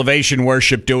Elevation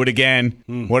Worship, do it again.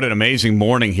 What an amazing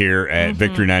morning here at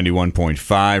Victory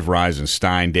 91.5. Ryzen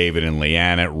Stein, David and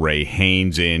Leanna, Ray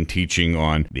Haynes in teaching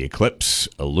on the eclipse,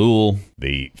 Elul,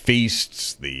 the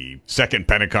feasts, the second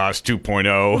Pentecost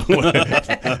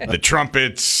 2.0, the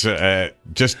trumpets,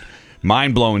 just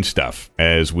mind-blowing stuff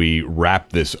as we wrap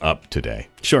this up today.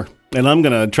 Sure. And I'm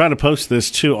going to try to post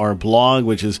this to our blog,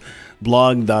 which is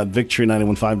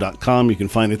blog.victory915.com. You can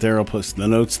find it there. I'll post the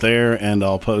notes there, and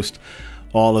I'll post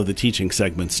all of the teaching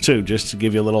segments too, just to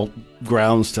give you a little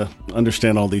grounds to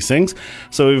understand all these things.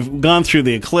 So we've gone through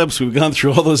the eclipse, we've gone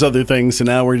through all those other things, so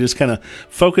now we're just kind of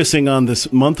focusing on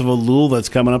this month of Elul that's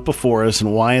coming up before us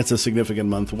and why it's a significant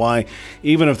month, why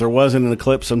even if there wasn't an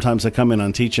eclipse, sometimes I come in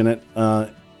on teaching it.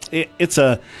 It's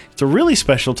a really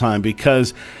special time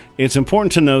because it's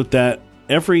important to note that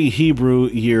every Hebrew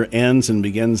year ends and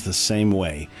begins the same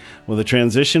way, with a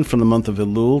transition from the month of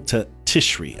Elul to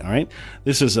Tishri. All right,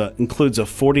 this includes a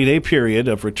 40-day period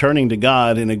of returning to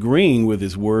God and agreeing with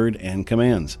His word and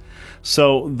commands.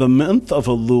 So the month of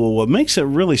Elul, what makes it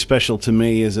really special to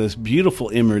me is this beautiful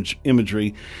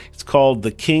imagery. It's called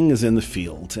 "The King is in the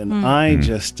Field," and I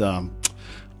just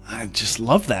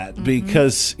love that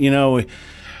because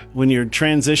when you're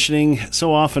transitioning,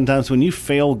 so oftentimes when you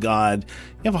fail God,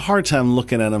 you have a hard time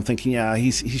looking at him thinking, yeah,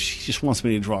 he just wants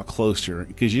me to draw closer,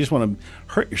 because you just want to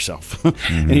hurt yourself.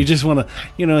 And you just want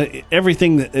to,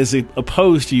 everything that is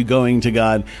opposed to you going to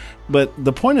God. But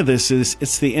the point of this is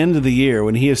it's the end of the year.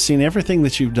 When He has seen everything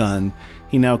that you've done,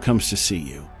 He now comes to see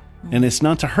you. And it's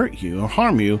not to hurt you or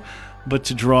harm you, but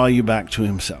to draw you back to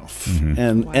Himself.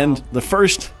 And the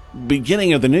first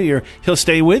beginning of the new year, He'll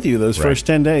stay with you those first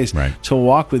 10 days to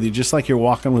walk with you, just like you're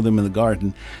walking with Him in the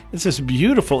garden. It's this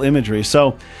beautiful imagery.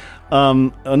 So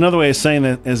another way of saying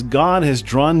that, as God has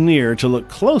drawn near to look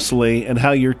closely at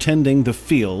how you're tending the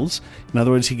fields, in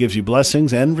other words, He gives you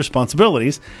blessings and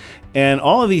responsibilities, and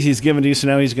all of these He's given to you, so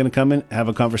now He's going to come in and have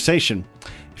a conversation.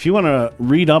 If you want to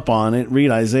read up on it, read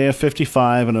Isaiah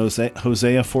 55 and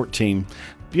Hosea 14.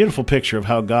 Beautiful picture of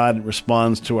how God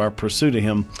responds to our pursuit of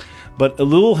Him. But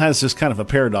Elul has this kind of a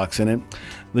paradox in it.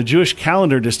 The Jewish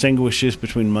calendar distinguishes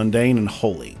between mundane and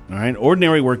holy. All right,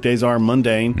 ordinary workdays are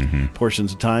mundane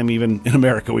portions of time. Even in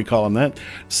America, we call them that.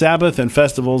 Sabbath and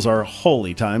festivals are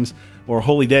holy times or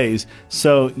holy days.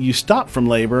 So you stop from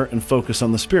labor and focus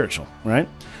on the spiritual. Right.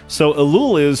 So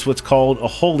Elul is what's called a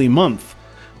holy month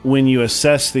when you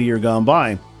assess the year gone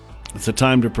by. It's a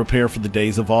time to prepare for the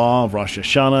days of awe of Rosh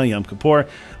Hashanah, Yom Kippur,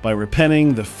 by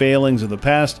repenting the failings of the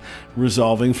past,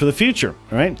 resolving for the future,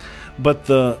 right? But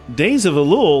the days of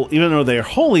Elul, even though they're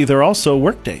holy, they're also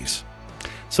work days.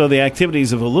 So the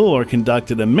activities of Elul are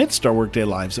conducted amidst our workday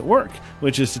lives at work,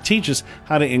 which is to teach us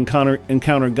how to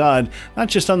encounter God, not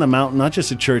just on the mountain, not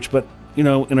just at church, but in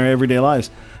our everyday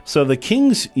lives. So the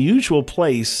king's usual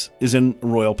place is in a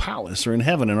royal palace, or in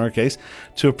heaven in our case.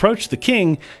 To approach the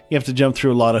king, you have to jump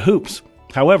through a lot of hoops.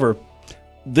 However,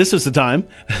 this is the time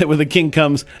when the king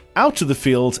comes out to the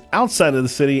fields, outside of the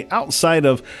city, outside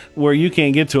of where you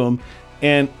can't get to him,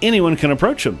 and anyone can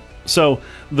approach him. So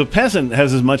the peasant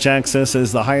has as much access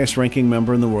as the highest ranking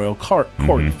member in the royal court.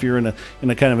 If you're in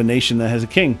a kind of a nation that has a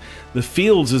king, the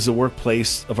fields is the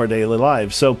workplace of our daily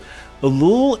lives. So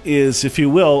Elul is, if you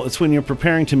will, it's when you're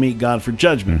preparing to meet God for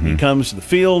judgment. He comes to the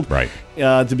field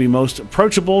to be most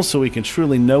approachable so we can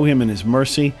truly know Him in His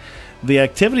mercy. The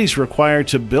activities required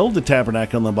to build the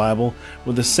tabernacle in the Bible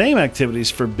were the same activities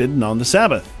forbidden on the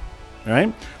Sabbath. All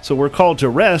right? So we're called to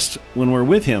rest when we're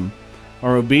with Him.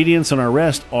 Our obedience and our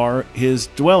rest are His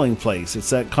dwelling place. It's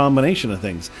that combination of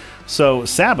things. So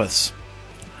Sabbaths,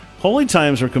 holy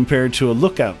times, are compared to a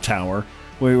lookout tower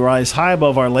where we rise high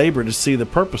above our labor to see the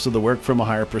purpose of the work from a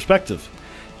higher perspective.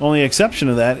 Only exception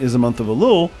to that is the month of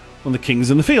Elul, when the king's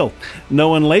in the field. No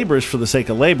one labors for the sake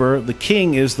of labor. The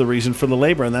king is the reason for the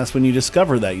labor, and that's when you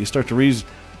discover that. You start to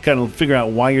kind of figure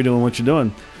out why you're doing what you're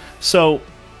doing. So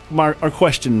our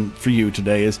question for you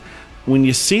today is, when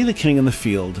you see the king in the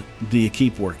field, do you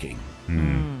keep working?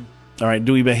 All right,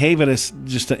 do we behave it as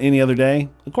just any other day?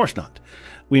 Of course not.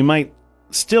 We might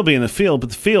still be in the field, but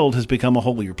the field has become a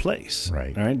holier place, all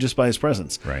right, just by His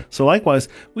presence. So likewise,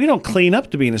 we don't clean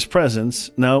up to be in His presence.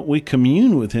 No, we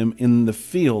commune with Him in the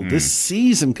field. This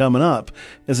season coming up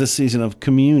is a season of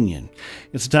communion.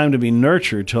 It's a time to be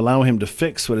nurtured, to allow Him to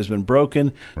fix what has been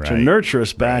broken, to nurture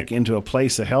us back into a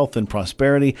place of health and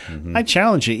prosperity. I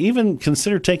challenge you, even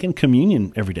consider taking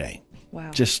communion every day.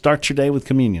 Wow. Just start your day with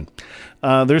communion.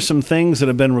 There's some things that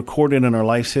have been recorded in our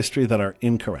life's history that are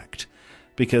incorrect,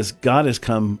 because God has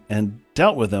come and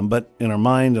dealt with them, but in our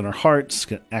mind and our hearts,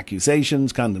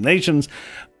 accusations, condemnations,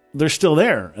 they're still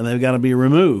there and they've got to be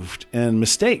removed, and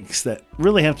mistakes that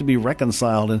really have to be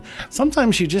reconciled. And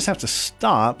sometimes you just have to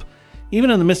stop, even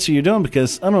in the midst of your doing,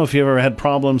 because I don't know if you've ever had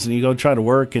problems and you go try to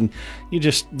work and you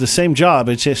just, the same job,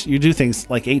 it's just you do things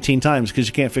like 18 times because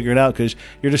you can't figure it out because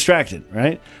you're distracted,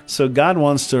 right? So God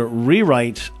wants to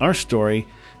rewrite our story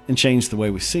and change the way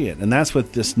we see it. And that's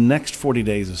what this next 40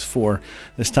 days is for,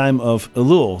 this time of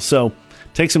Elul. So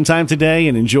take some time today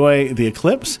and enjoy the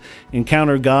eclipse,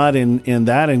 encounter God in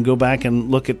that, and go back and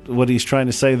look at what he's trying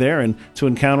to say there and to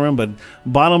encounter him. But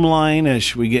bottom line,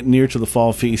 as we get near to the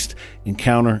fall feast,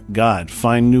 encounter God.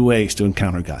 Find new ways to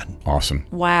encounter God. Awesome.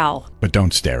 Wow. But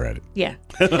don't stare at it. Yeah.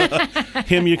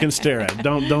 Him you can stare at.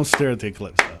 Don't stare at the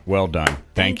eclipse, though. Well done.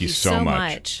 Thank you so much.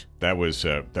 much. That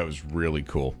was really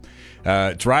cool.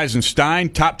 It's Rise and Stein.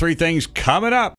 Top 3 things coming up.